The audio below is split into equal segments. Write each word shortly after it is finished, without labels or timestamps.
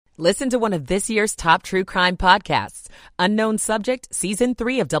Listen to one of this year's top true crime podcasts. Unknown Subject, Season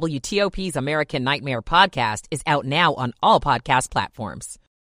 3 of WTOP's American Nightmare podcast is out now on all podcast platforms.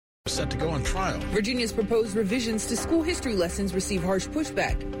 Set to go on trial. Virginia's proposed revisions to school history lessons receive harsh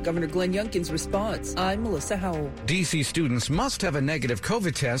pushback. Governor Glenn Youngkin's response. I'm Melissa Howell. D.C. students must have a negative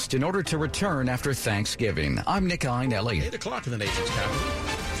COVID test in order to return after Thanksgiving. I'm Nick Einelli. 8 o'clock in the nation's capital.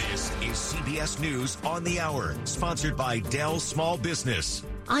 This is CBS News on the Hour, sponsored by Dell Small Business.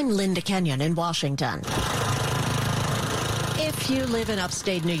 I'm Linda Kenyon in Washington. If you live in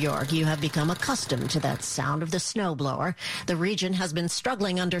upstate New York, you have become accustomed to that sound of the snowblower. The region has been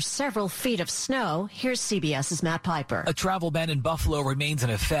struggling under several feet of snow. Here's CBS's Matt Piper. A travel ban in Buffalo remains in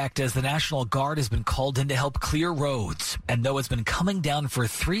effect as the National Guard has been called in to help clear roads. And though it's been coming down for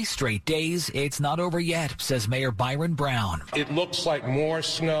 3 straight days, it's not over yet, says Mayor Byron Brown. It looks like more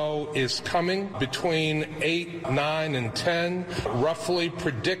snow is coming between 8, 9, and 10. Roughly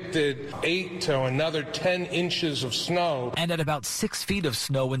predicted 8 to another 10 inches of snow. And at about 6 feet of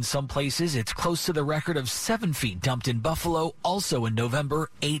snow in some places, it's close to the record of 7 feet dumped in Buffalo, also in November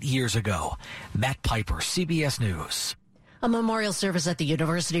 8 years ago. Matt Piper, CBS News. A memorial service at the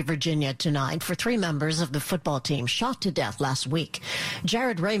University of Virginia tonight for 3 members of the football team shot to death last week.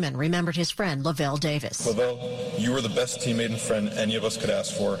 Jared Raymond remembered his friend Lavelle Davis. Lavelle, you were the best teammate and friend any of us could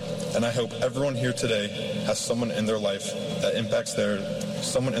ask for, and I hope everyone here today has someone in their life that impacts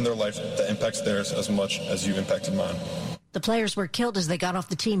theirs as much as you impacted mine. The players were killed as they got off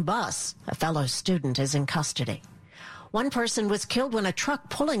the team bus. A fellow student is in custody. One person was killed when a truck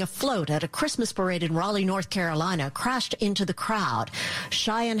pulling a float at a Christmas parade in Raleigh, North Carolina, crashed into the crowd.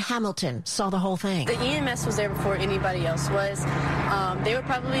 Cheyenne Hamilton saw the whole thing. The EMS was there before anybody else was. They were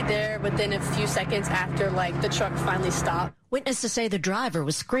probably there within a few seconds after, the truck finally stopped. Witnesses say the driver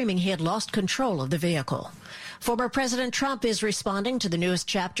was screaming he had lost control of the vehicle. Former President Trump is responding to the newest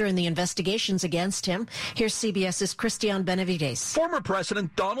chapter in the investigations against him. Here's CBS's Christian Benavides. Former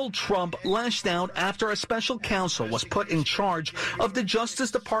President Donald Trump lashed out after a special counsel was put in charge of the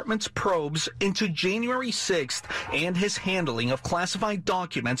Justice Department's probes into January 6th and his handling of classified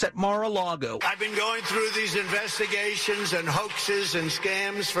documents at Mar-a-Lago. I've been going through these investigations and hoaxes and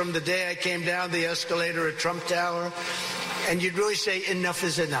scams from the day I came down the escalator at Trump Tower, and you'd really say enough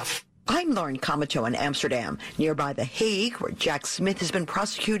is enough. I'm Lauren Camacho in Amsterdam, nearby The Hague, where Jack Smith has been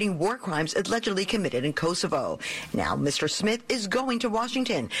prosecuting war crimes allegedly committed in Kosovo. Now, Mr. Smith is going to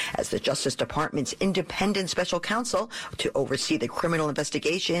Washington as the Justice Department's independent special counsel to oversee the criminal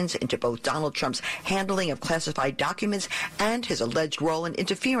investigations into both Donald Trump's handling of classified documents and his alleged role in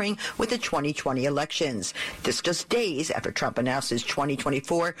interfering with the 2020 elections. This just days after Trump announced his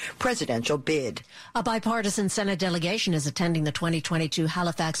 2024 presidential bid. A bipartisan Senate delegation is attending the 2022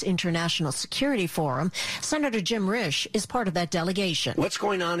 Halifax International Security Forum. Senator Jim Risch is part of that delegation. What's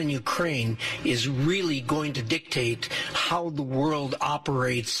going on in Ukraine is really going to dictate how the world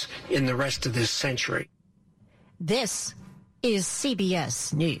operates in the rest of this century. This is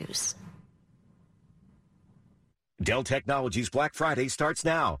CBS News. Dell Technologies Black Friday starts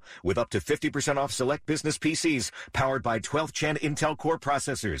now with up to 50% off select business PCs powered by 12th Gen Intel Core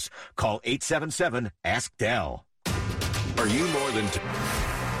processors. Call 877-ASK-DELL. Are you more than...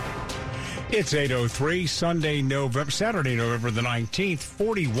 It's 8:03, Saturday, November the 19th,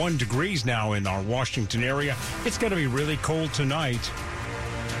 41 degrees now in our Washington area. It's going to be really cold tonight.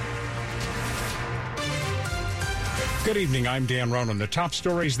 Good evening, I'm Dan Ronan. The top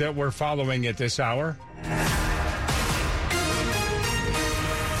stories that we're following at this hour.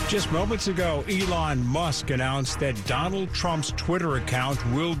 Just moments ago, Elon Musk announced that Donald Trump's Twitter account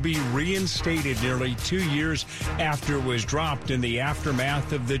will be reinstated nearly 2 years after it was dropped in the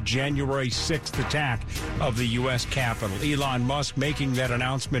aftermath of the January 6th attack of the U.S. Capitol. Elon Musk making that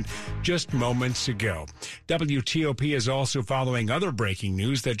announcement just moments ago. WTOP is also following other breaking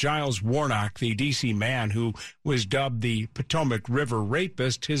news that Giles Warnock, the D.C. man who was dubbed the Potomac River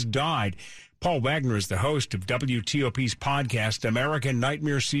Rapist, has died. Paul Wagner is the host of WTOP's podcast, American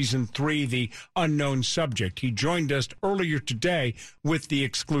Nightmare Season 3, The Unknown Subject. He joined us earlier today with the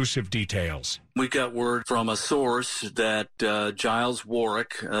exclusive details. We got word from a source that Giles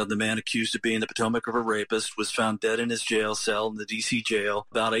Warwick, the man accused of being the Potomac River Rapist, was found dead in his jail cell in the D.C. jail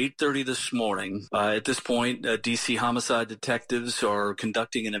about 8:30 this morning. At this point, D.C. homicide detectives are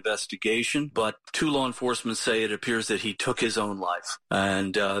conducting an investigation, but 2 law enforcement say it appears that he took his own life.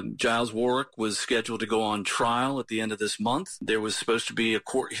 And Giles Warwick was scheduled to go on trial at the end of this month. There was supposed to be a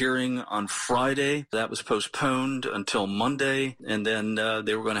court hearing on Friday. That was postponed until Monday, and then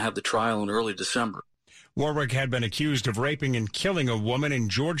they were going to have the trial in early December. Warwick had been accused of raping and killing a woman in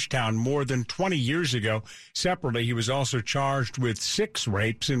Georgetown more than 20 years ago. Separately, he was also charged with 6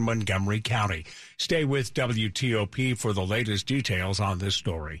 rapes in Montgomery County. Stay with WTOP for the latest details on this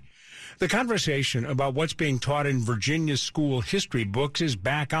story. The conversation about what's being taught in Virginia's school history books is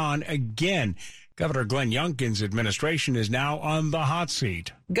back on again. Governor Glenn Youngkin's administration is now on the hot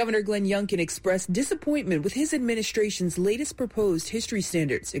seat. Governor Glenn Youngkin expressed disappointment with his administration's latest proposed history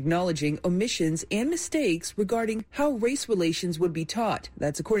standards, acknowledging omissions and mistakes regarding how race relations would be taught.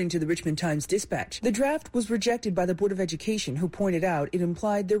 That's according to the Richmond Times-Dispatch. The draft was rejected by the Board of Education, who pointed out it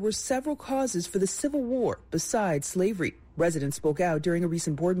implied there were several causes for the Civil War besides slavery. Residents spoke out during a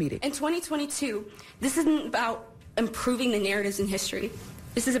recent board meeting. In 2022, this isn't about improving the narratives in history.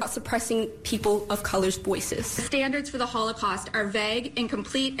 This is about suppressing people of color's voices. The standards for the Holocaust are vague,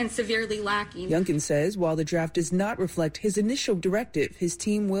 incomplete, and severely lacking. Youngkin says while the draft does not reflect his initial directive, his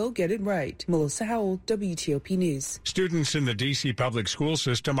team will get it right. Melissa Howell, WTOP News. Students in the D.C. public school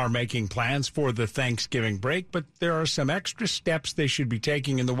system are making plans for the Thanksgiving break, but there are some extra steps they should be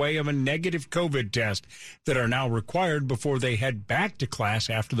taking in the way of a negative COVID test that are now required before they head back to class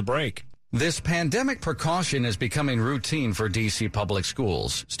after the break. This pandemic precaution is becoming routine for D.C. public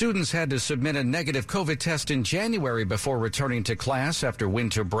schools. Students had to submit a negative COVID test in January before returning to class after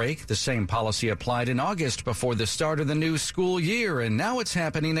winter break. The same policy applied in August before the start of the new school year, and now it's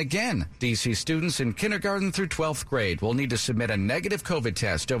happening again. D.C. students in kindergarten through 12th grade will need to submit a negative COVID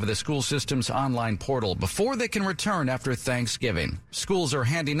test over the school system's online portal before they can return after Thanksgiving. Schools are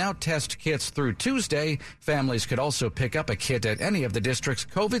handing out test kits through Tuesday. Families could also pick up a kit at any of the district's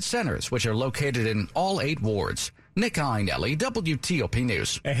COVID centers, which are located in all 8 wards. Nick Iannelli, WTOP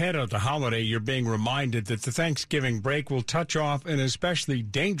News. Ahead of the holiday, you're being reminded that the Thanksgiving break will touch off an especially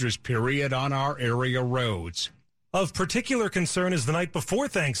dangerous period on our area roads. Of particular concern is the night before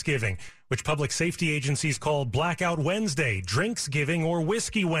Thanksgiving, which public safety agencies call Blackout Wednesday, Drinksgiving, or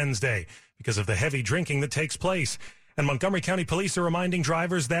Whiskey Wednesday, because of the heavy drinking that takes place. And Montgomery County Police are reminding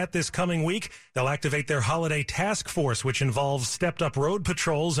drivers that this coming week, they'll activate their holiday task force, which involves stepped-up road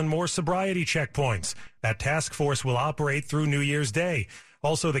patrols and more sobriety checkpoints. That task force will operate through New Year's Day.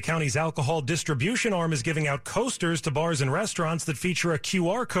 Also, the county's alcohol distribution arm is giving out coasters to bars and restaurants that feature a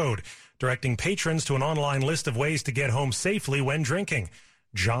QR code, directing patrons to an online list of ways to get home safely when drinking.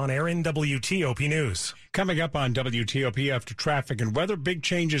 John Aaron, WTOP News. Coming up on WTOP after traffic and weather, big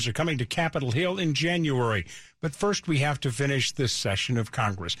changes are coming to Capitol Hill in January. But first, we have to finish this session of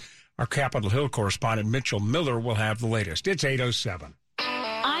Congress. Our Capitol Hill correspondent Mitchell Miller will have the latest. It's 8:07.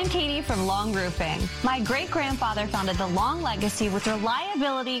 I'm Katie from Long Roofing. My great-grandfather founded the Long legacy with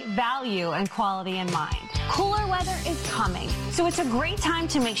reliability, value, and quality in mind. Cooler weather is coming, so it's a great time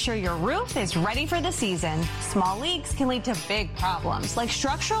to make sure your roof is ready for the season. Small leaks can lead to big problems like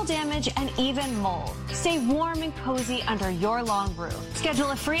structural damage and even mold. Stay warm and cozy under your Long roof.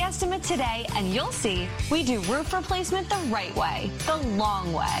 Schedule a free estimate today, and you'll see we do roof replacement the right way, the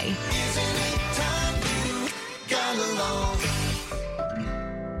long way.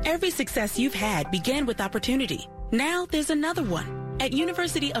 Every success you've had began with opportunity. Now there's another one. At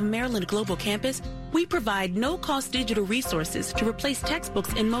University of Maryland Global Campus, we provide no-cost digital resources to replace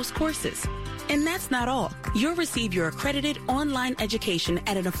textbooks in most courses. And that's not all. You'll receive your accredited online education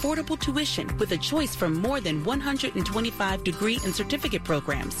at an affordable tuition with a choice from more than 125 degree and certificate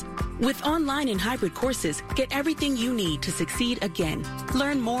programs. With online and hybrid courses, get everything you need to succeed again.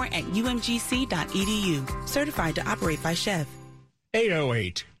 Learn more at umgc.edu. Certified to operate by Chev.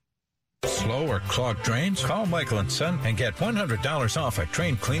 8:08. Slow or clogged drains? Call Michael & Son and get $100 off a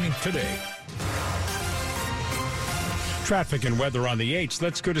drain cleaning today. Traffic and weather on the 8s.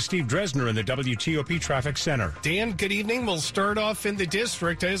 Let's go to Steve Dresner in the WTOP Traffic Center. Dan, good evening. We'll start off in the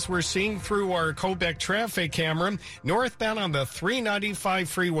district as we're seeing through our Quebec traffic camera, northbound on the 395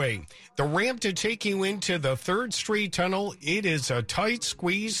 freeway. The ramp to take you into the 3rd Street Tunnel, it is a tight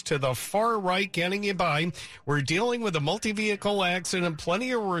squeeze to the far right getting you by. We're dealing with a multi-vehicle accident,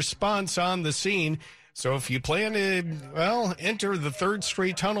 plenty of response on the scene. So if you plan to, enter the 3rd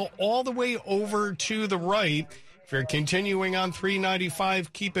Street Tunnel all the way over to the right, if you're continuing on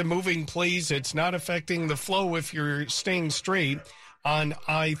 395, keep it moving, please. It's not affecting the flow if you're staying straight on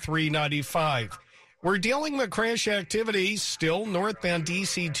I-395. We're dealing with crash activity still northbound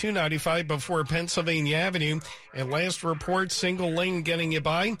DC 295 before Pennsylvania Avenue. And last report, single lane getting you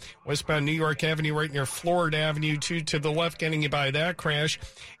by. Westbound New York Avenue right near Florida Avenue, 2 to the left getting you by that crash.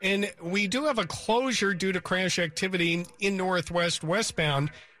 And we do have a closure due to crash activity in Northwest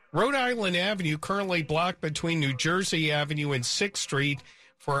westbound. Rhode Island Avenue currently blocked between New Jersey Avenue and 6th Street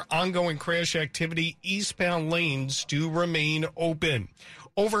For ongoing crash activity, eastbound lanes do remain open.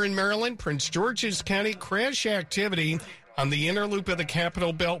 Over in Maryland, Prince George's County, crash activity on the inner loop of the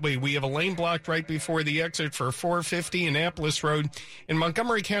Capitol Beltway. We have a lane blocked right before the exit for 450 Annapolis Road. In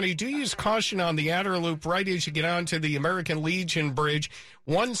Montgomery County, do use caution on the outer loop right as you get onto the American Legion Bridge.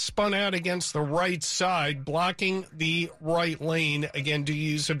 One spun out against the right side, blocking the right lane. Again, do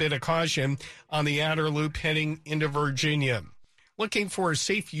use a bit of caution on the outer loop heading into Virginia. Looking for a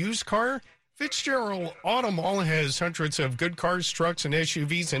safe used car? Fitzgerald Auto Mall has hundreds of good cars, trucks, and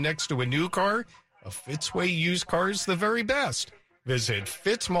SUVs, and next to a new car, a Fitzway used car is the very best. Visit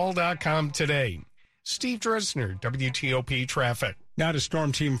fitzmall.com today. Steve Dresner, WTOP Traffic. Now to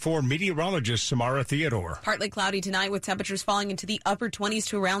Storm Team 4 meteorologist Samara Theodore. Partly cloudy tonight with temperatures falling into the upper 20s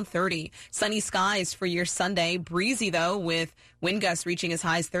to around 30. Sunny skies for your Sunday. Breezy, though, with wind gusts reaching as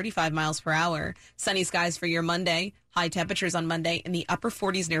high as 35 miles per hour. Sunny skies for your Monday. High temperatures on Monday in the upper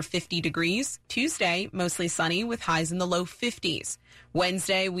 40s near 50 degrees. Tuesday, mostly sunny with highs in the low 50s.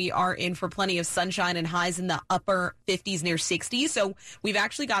 Wednesday, we are in for plenty of sunshine and highs in the upper 50s near 60. So we've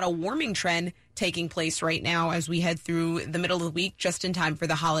actually got a warming trend taking place right now as we head through the middle of the week, just in time for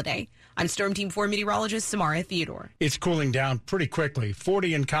the holiday. I'm Storm Team 4 meteorologist Samara Theodore. It's cooling down pretty quickly.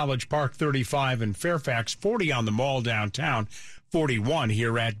 40 in College Park, 35 in Fairfax, 40 on the Mall downtown, 41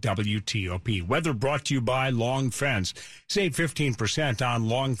 here at WTOP. Weather brought to you by Long Fence. Save 15% on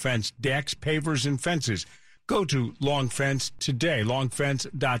Long Fence decks, pavers, and fences. Go to Long Fence today,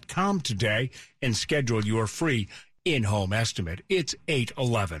 longfence.com today, and schedule your free in-home estimate. It's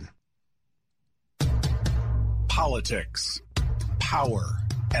 8/11. Politics, power,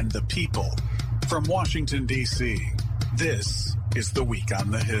 and the people. From Washington, D.C., this is The Week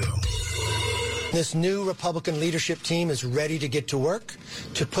on the Hill. This new Republican leadership team is ready to get to work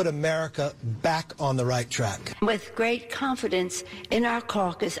to put America back on the right track. With great confidence in our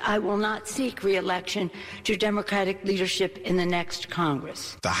caucus, I will not seek re-election to Democratic leadership in the next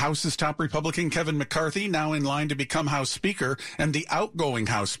Congress. The House's top Republican Kevin McCarthy now in line to become House Speaker, and the outgoing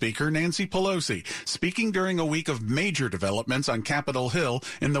House Speaker Nancy Pelosi speaking during a week of major developments on Capitol Hill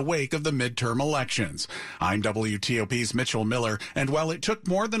in the wake of the midterm elections. I'm WTOP's Mitchell Miller, and while it took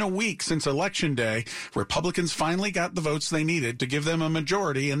more than a week since Election Day, Republicans finally got the votes they needed to give them a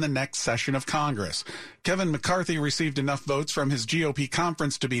majority in the next session of Congress. Kevin McCarthy received enough votes from his GOP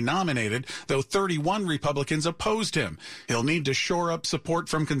conference to be nominated, though 31 Republicans opposed him. He'll need to shore up support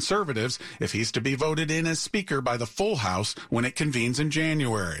from conservatives if he's to be voted in as Speaker by the full House when it convenes in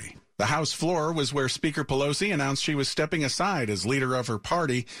January. The House floor was where Speaker Pelosi announced she was stepping aside as leader of her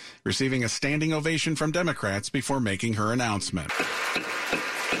party, receiving a standing ovation from Democrats before making her announcement.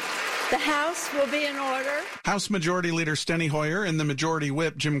 The House will be in order. House Majority Leader Steny Hoyer and the Majority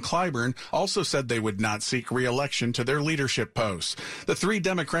Whip Jim Clyburn also said they would not seek re-election to their leadership posts. The three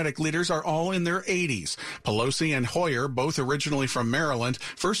Democratic leaders are all in their 80s. Pelosi and Hoyer, both originally from Maryland,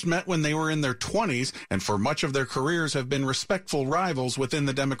 first met when they were in their 20s and for much of their careers have been respectful rivals within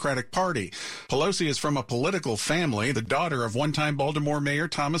the Democratic Party. Pelosi is from a political family, the daughter of one-time Baltimore Mayor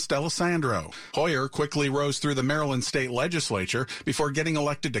Thomas D'Alessandro. Hoyer quickly rose through the Maryland state legislature before getting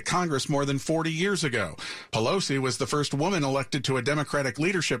elected to Congress more than 40 years ago. Pelosi was the first woman elected to a Democratic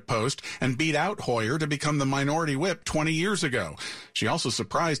leadership post and beat out Hoyer to become the minority whip 20 years ago. She also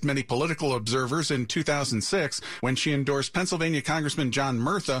surprised many political observers in 2006 when she endorsed Pennsylvania Congressman John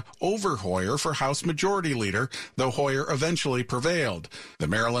Murtha over Hoyer for House Majority Leader, though Hoyer eventually prevailed. The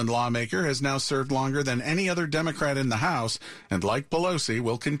Maryland lawmaker has now served longer than any other Democrat in the House and, like Pelosi,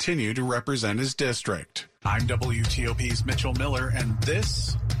 will continue to represent his district. I'm WTOP's Mitchell Miller, and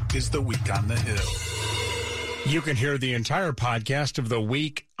this is The Week on the Hill. You can hear the entire podcast of The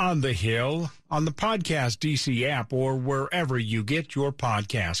Week on the Hill on the Podcast DC app or wherever you get your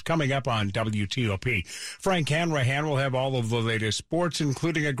podcast. Coming up on WTOP, Frank Hanrahan will have all of the latest sports,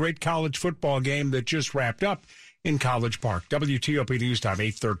 including a great college football game that just wrapped up in College Park. WTOP News Time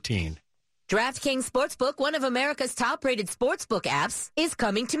 8:13. DraftKings Sportsbook, one of America's top-rated sportsbook apps, is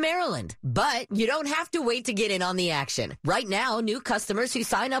coming to Maryland. But you don't have to wait to get in on the action. Right now, new customers who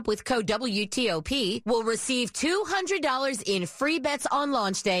sign up with code WTOP will receive $200 in free bets on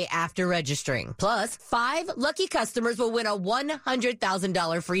launch day after registering. Plus, 5 lucky customers will win a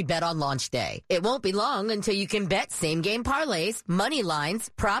 $100,000 free bet on launch day. It won't be long until you can bet same-game parlays, money lines,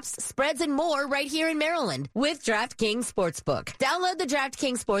 props, spreads, and more right here in Maryland with DraftKings Sportsbook. Download the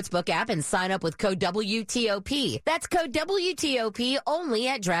DraftKings Sportsbook app and sign sign up with code WTOP. That's code WTOP only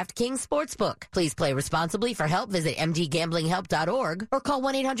at DraftKings Sportsbook. Please play responsibly. For help, visit mdgamblinghelp.org or call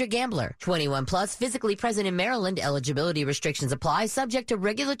 1-800-GAMBLER. 21 plus, physically present in Maryland. Eligibility restrictions apply, subject to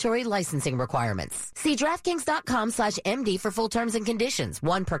regulatory licensing requirements. See DraftKings.com/MD for full terms and conditions.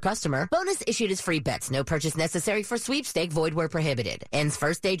 One per customer. Bonus issued as free bets. No purchase necessary for sweepstake. Void where prohibited. Ends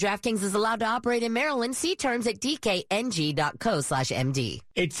first day DraftKings is allowed to operate in Maryland. See terms at dkng.co/MD.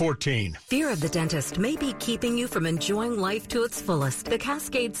 8:14. Fear of the dentist may be keeping you from enjoying life to its fullest. The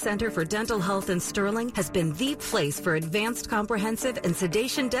Cascade Center for Dental Health in Sterling has been the place for advanced comprehensive and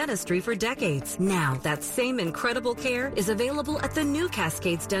sedation dentistry for decades. Now, that same incredible care is available at the new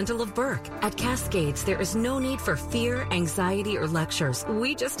Cascades Dental of Burke. At Cascades, there is no need for fear, anxiety, or lectures.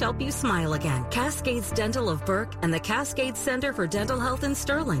 We just help you smile again. Cascades Dental of Burke and the Cascades Center for Dental Health in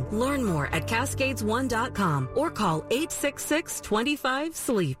Sterling. Learn more at cascades1.com or call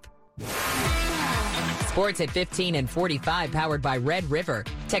 866-25-SLEEP. Sports at 15 and 45, powered by Red River.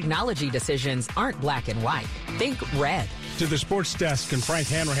 Technology decisions aren't black and white. Think red. To the sports desk and Frank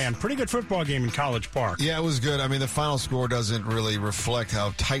Hanrahan. Pretty good football game in College Park. Yeah, it was good. I mean, the final score doesn't really reflect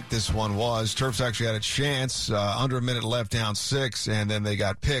how tight this one was. Terps actually had a chance, under a minute left, down 6, and then they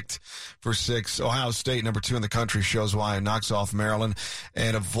got picked for 6. Ohio State, number 2 in the country, shows why, and knocks off Maryland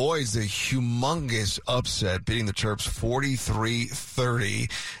and avoids the humongous upset, beating the Terps 43-30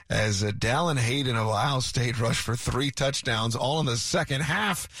 as Dallin Hayden of Ohio State rushed for 3 touchdowns, all in the second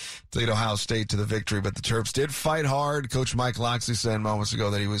half to lead Ohio State to the victory. But the Terps did fight hard. Coach Mike Locksley said moments ago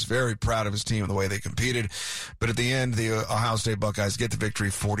that he was very proud of his team and the way they competed. But at the end, the Ohio State Buckeyes get the victory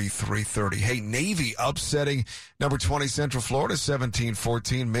 43-30. Hey, Navy upsetting number 20 Central Florida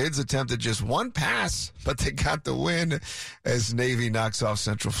 17-14. Mids attempted just one pass, but they got the win as Navy knocks off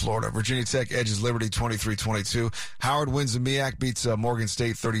Central Florida. Virginia Tech edges Liberty 23-22. Howard wins the MEAC, beats Morgan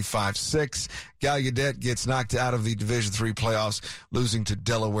State 35-6. Gallaudet gets knocked out of the Division III playoffs, losing to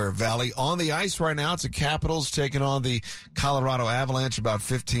Delaware Valley. On the ice right now, it's the Capitals taking on the Colorado Avalanche. About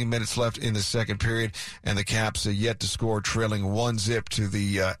 15 minutes left in the second period, and the Caps are yet to score, trailing 1-0 to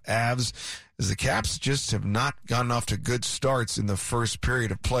the Avs. As the Caps just have not gotten off to good starts in the first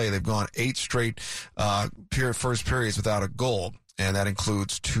period of play. They've gone 8 straight first periods without a goal. And that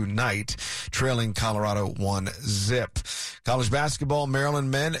includes tonight, trailing Colorado 1-0. College basketball, Maryland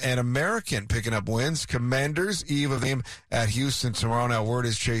men and American picking up wins. Commanders, eve of game at Houston tomorrow. Now, word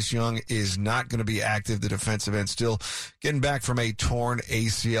is Chase Young is not going to be active. The defensive end still getting back from a torn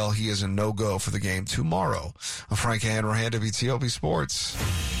ACL. He is a no-go for the game tomorrow. I'm Frank Hanrahan, WTOP Sports.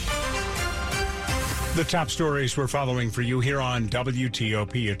 The top stories we're following for you here on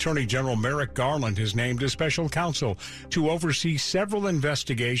WTOP. Attorney General Merrick Garland has named a special counsel to oversee several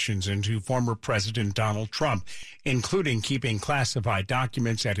investigations into former President Donald Trump, including keeping classified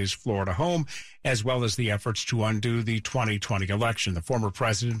documents at his Florida home, as well as the efforts to undo the 2020 election. The former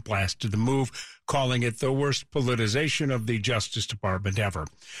president blasted the move, calling it the worst politicization of the Justice Department ever.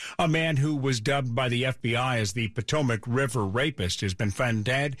 A man who was dubbed by the FBI as the Potomac River Rapist has been found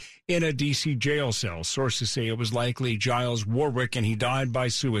dead in a D.C. jail cell. Sources say it was likely Giles Warwick, and he died by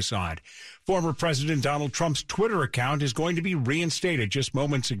suicide. Former President Donald Trump's Twitter account is going to be reinstated. Just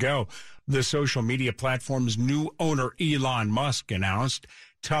moments ago, the social media platform's new owner, Elon Musk, announced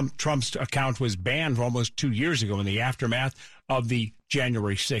Trump's account was banned almost 2 years ago in the aftermath of the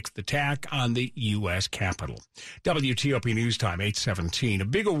January 6th attack on the U.S. Capitol. WTOP News Time, 8:17. A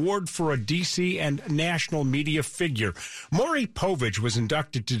big award for a D.C. and national media figure. Maury Povich was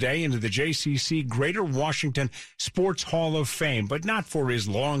inducted today into the JCC Greater Washington Sports Hall of Fame, but not for his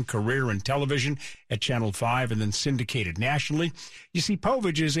long career in television at Channel 5 and then syndicated nationally. You see,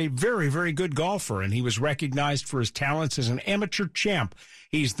 Povich is a very, very good golfer, and he was recognized for his talents as an amateur champ.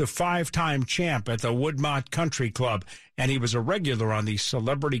 He's the 5-time champ at the Woodmont Country Club, and he was a regular on the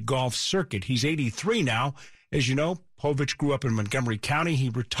celebrity golf circuit. He's 83 now. As you know, Povich grew up in Montgomery County. He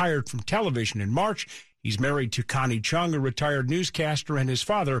retired from television in March. He's married to Connie Chung, a retired newscaster, and his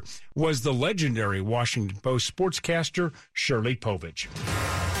father was the legendary Washington Post sportscaster Shirley Povich.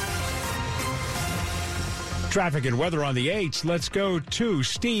 Traffic and weather on the 8s. Let's go to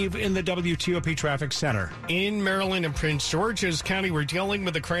Steve in the WTOP Traffic Center. In Maryland and Prince George's County, we're dealing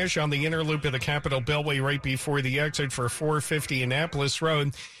with a crash on the inner loop of the Capitol Beltway right before the exit for 450 Annapolis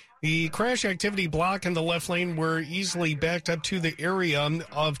Road. The crash activity block in the left lane were easily backed up to the area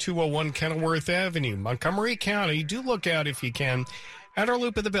of 201 Kenilworth Avenue. Montgomery County, do look out if you can. Outer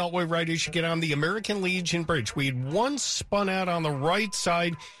loop of the Beltway right as you get on the American Legion Bridge. We had one spun out on the right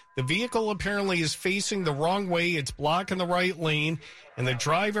side. The vehicle apparently is facing the wrong way. It's blocking the right lane, and the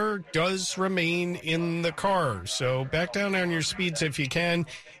driver does remain in the car. So back down on your speeds if you can.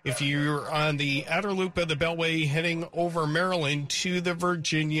 If you're on the outer loop of the Beltway heading over Maryland to the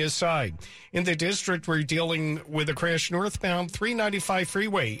Virginia side. In the district, we're dealing with a crash northbound 395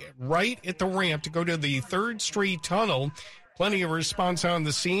 freeway right at the ramp to go to the 3rd Street Tunnel. Plenty of response on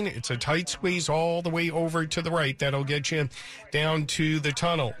the scene. It's a tight squeeze all the way over to the right. That'll get you down to the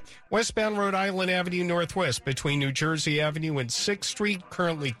tunnel. Westbound Rhode Island Avenue Northwest between New Jersey Avenue and 6th Street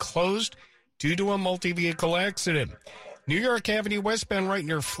currently closed due to a multi-vehicle accident. New York Avenue westbound right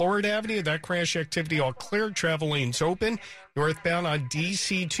near Florida Avenue. That crash activity all cleared. Travel lanes open. Northbound on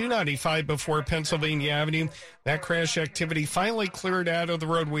DC 295 before Pennsylvania Avenue. That crash activity finally cleared out of the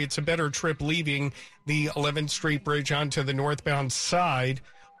roadway. It's a better trip leaving the 11th Street Bridge onto the northbound side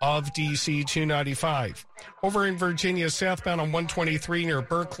of DC 295. Over in Virginia, southbound on 123 near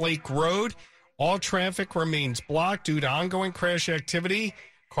Burke Lake Road. All traffic remains blocked due to ongoing crash activity.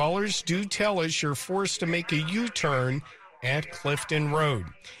 Callers do tell us you're forced to make a U-turn at Clifton Road.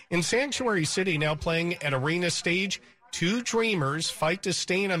 In Sanctuary City, now playing at Arena Stage, 2 Dreamers fight to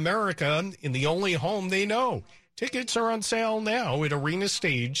stay in America in the only home they know. Tickets are on sale now at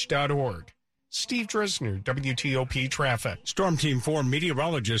arenastage.org. Steve Dresner, WTOP Traffic. Storm Team 4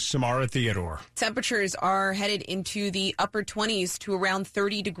 meteorologist Samara Theodore. Temperatures are headed into the upper 20s to around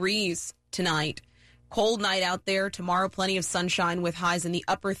 30 degrees tonight. Cold night out there. Tomorrow, plenty of sunshine with highs in the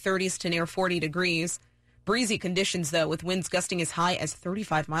upper 30s to near 40 degrees. Breezy conditions, though, with winds gusting as high as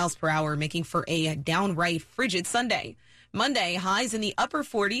 35 miles per hour, making for a downright frigid Sunday. Monday, highs in the upper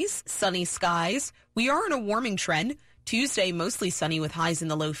 40s, sunny skies. We are in a warming trend. Tuesday, mostly sunny with highs in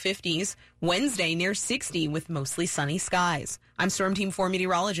the low 50s. Wednesday, near 60 with mostly sunny skies. I'm Storm Team 4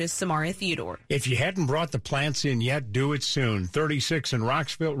 meteorologist Samara Theodore. If you hadn't brought the plants in yet, do it soon. 36 in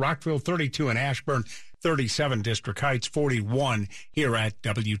Rockville, 32 in Ashburn, 37 District Heights, 41 here at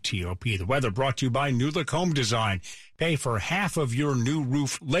WTOP. The weather brought to you by New Look Home Design. Pay for half of your new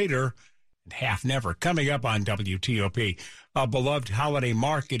roof later and half never. Coming up on WTOP, a beloved holiday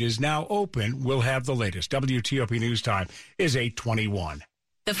market is now open. We'll have the latest. WTOP News Time is 8:21.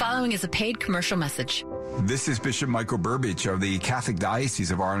 The following is a paid commercial message. This is Bishop Michael Burbidge of the Catholic Diocese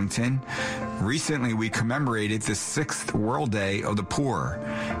of Arlington. Recently, we commemorated the 6th World Day of the Poor.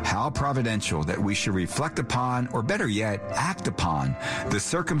 How providential that we should reflect upon, or better yet, act upon, the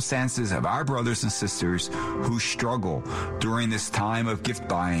circumstances of our brothers and sisters who struggle during this time of gift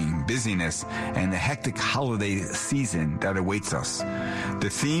buying, busyness, and the hectic holiday season that awaits us. The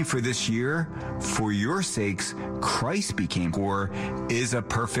theme for this year, for your sakes, Christ became poor, is a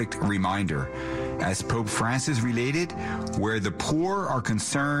perfect reminder. As Pope Francis related, where the poor are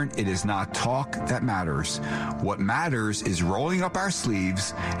concerned, it is not talk that matters. What matters is rolling up our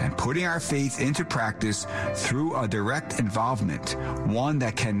sleeves and putting our faith into practice through a direct involvement, one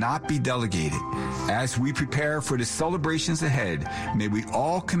that cannot be delegated. As we prepare for the celebrations ahead, may we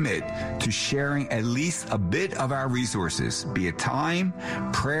all commit to sharing at least a bit of our resources, be it time,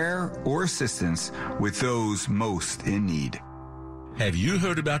 prayer, or assistance, with those most in need. Have you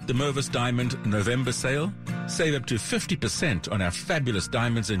heard about the Mervis Diamond November sale? Save up to 50% on our fabulous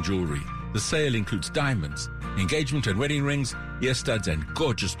diamonds and jewelry. The sale includes diamonds, engagement and wedding rings, ear studs, and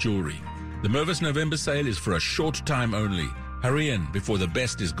gorgeous jewelry. The Mervis November sale is for a short time only. Hurry in before the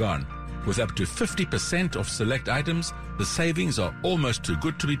best is gone. With up to 50% off select items, the savings are almost too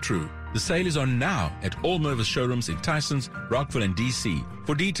good to be true. The sale is on now at all Mervis showrooms in Tysons, Rockville, and DC.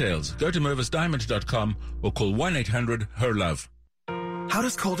 For details, go to mervisdiamond.com or call 1-800-HER-LOVE. How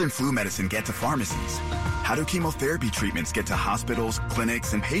does cold and flu medicine get to pharmacies? How do chemotherapy treatments get to hospitals,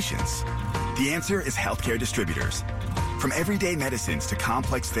 clinics, and patients? The answer is healthcare distributors. From everyday medicines to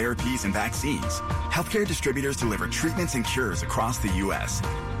complex therapies and vaccines, healthcare distributors deliver treatments and cures across the U.S.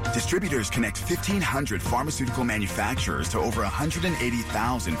 Distributors connect 1,500 pharmaceutical manufacturers to over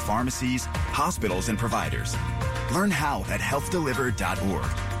 180,000 pharmacies, hospitals, and providers. Learn how at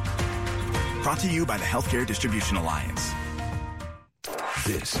healthdelivered.org. Brought to you by the Healthcare Distribution Alliance.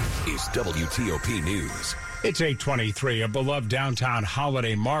 This is WTOP News. It's 8:23. A beloved downtown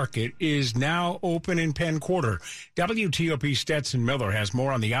holiday market is now open in Penn Quarter. WTOP Stetson Miller has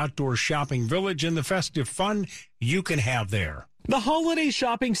more on the outdoor shopping village and the festive fun you can have there. The holiday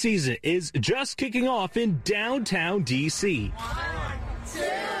shopping season is just kicking off in downtown D.C. 1, 2,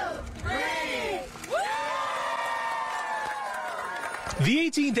 3. The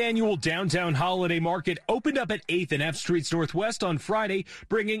 18th annual Downtown Holiday Market opened up at 8th and F Streets Northwest on Friday,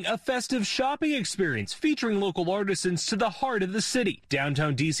 bringing a festive shopping experience featuring local artisans to the heart of the city.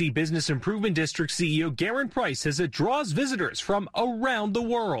 Downtown DC Business Improvement District CEO Garen Price says it draws visitors from around the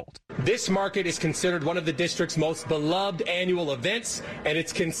world. This market is considered one of the district's most beloved annual events, and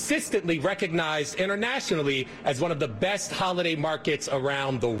it's consistently recognized internationally as one of the best holiday markets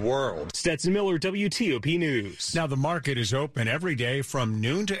around the world. Stetson Miller, WTOP News. Now, the market is open every day from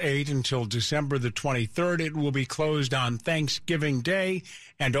noon to 8 until December the 23rd. It will be closed on Thanksgiving Day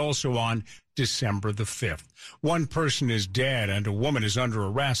and also on December the 5th. One person is dead and a woman is under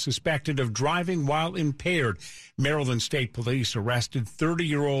arrest suspected of driving while impaired. Maryland State Police arrested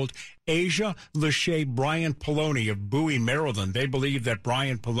 30-year-old Asia Lachey Bryant Poloni of Bowie, Maryland. They believe that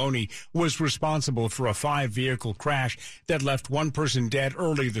Bryant Poloni was responsible for a 5-vehicle crash that left one person dead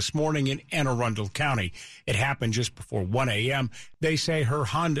early this morning in Anne Arundel County. It happened just before 1 a.m. They say her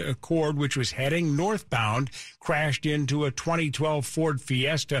Honda Accord, which was heading northbound, crashed into a 2012 Ford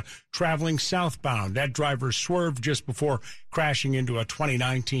Fiesta traveling southbound. That driver swerved just before crashing into a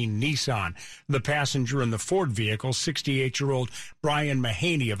 2019 Nissan. The passenger in the Ford vehicle, 68-year-old Brian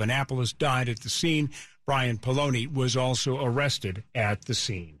Mahaney of Annapolis, died at the scene. Brian Poloni was also arrested at the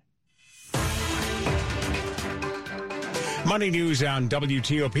scene. Money news on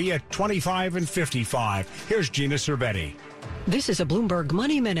WTOP at 25 and 55. Here's Gina Cervetti. This is a Bloomberg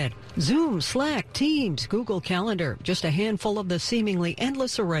Money Minute. Zoom, Slack, Teams, Google Calendar, just a handful of the seemingly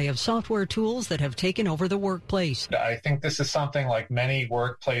endless array of software tools that have taken over the workplace. I think this is something like many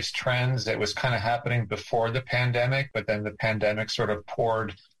workplace trends that was kind of happening before the pandemic, but then the pandemic sort of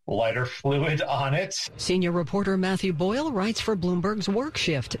poured lighter fluid on it. Senior reporter Matthew Boyle writes for Bloomberg's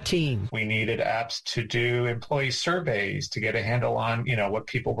WorkShift team. We needed apps to do employee surveys to get a handle on, what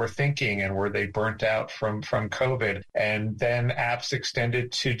people were thinking and were they burnt out from COVID. And then apps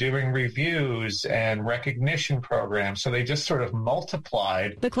extended to doing reviews and recognition programs. So they just sort of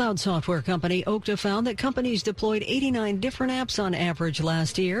multiplied. The cloud software company Okta found that companies deployed 89 different apps on average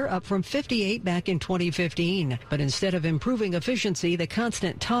last year, up from 58 back in 2015. But instead of improving efficiency, the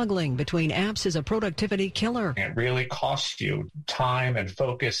constant toggling between apps is a productivity killer. It really costs you time and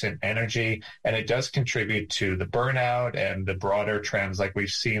focus and energy, and it does contribute to the burnout and the broader trends like we've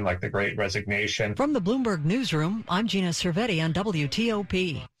seen, like the Great Resignation. From the Bloomberg Newsroom, I'm Gina Cervetti on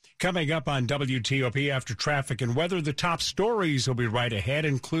WTOP. Coming up on WTOP after traffic and weather, the top stories will be right ahead,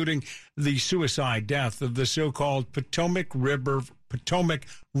 including the suicide death of the so-called Potomac River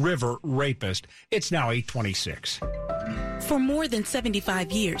rapist. It's now 8:26. For more than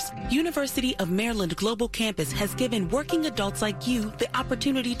 75 years, University of Maryland Global Campus has given working adults like you the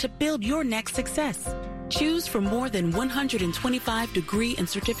opportunity to build your next success. Choose from more than 125 degree and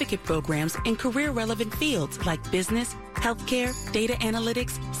certificate programs in career-relevant fields like business, healthcare, data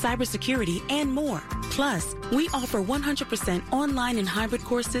analytics, cybersecurity, and more. Plus, we offer 100% online and hybrid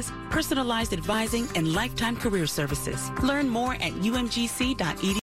courses, personalized advising, and lifetime career services. Learn more at umgc.edu.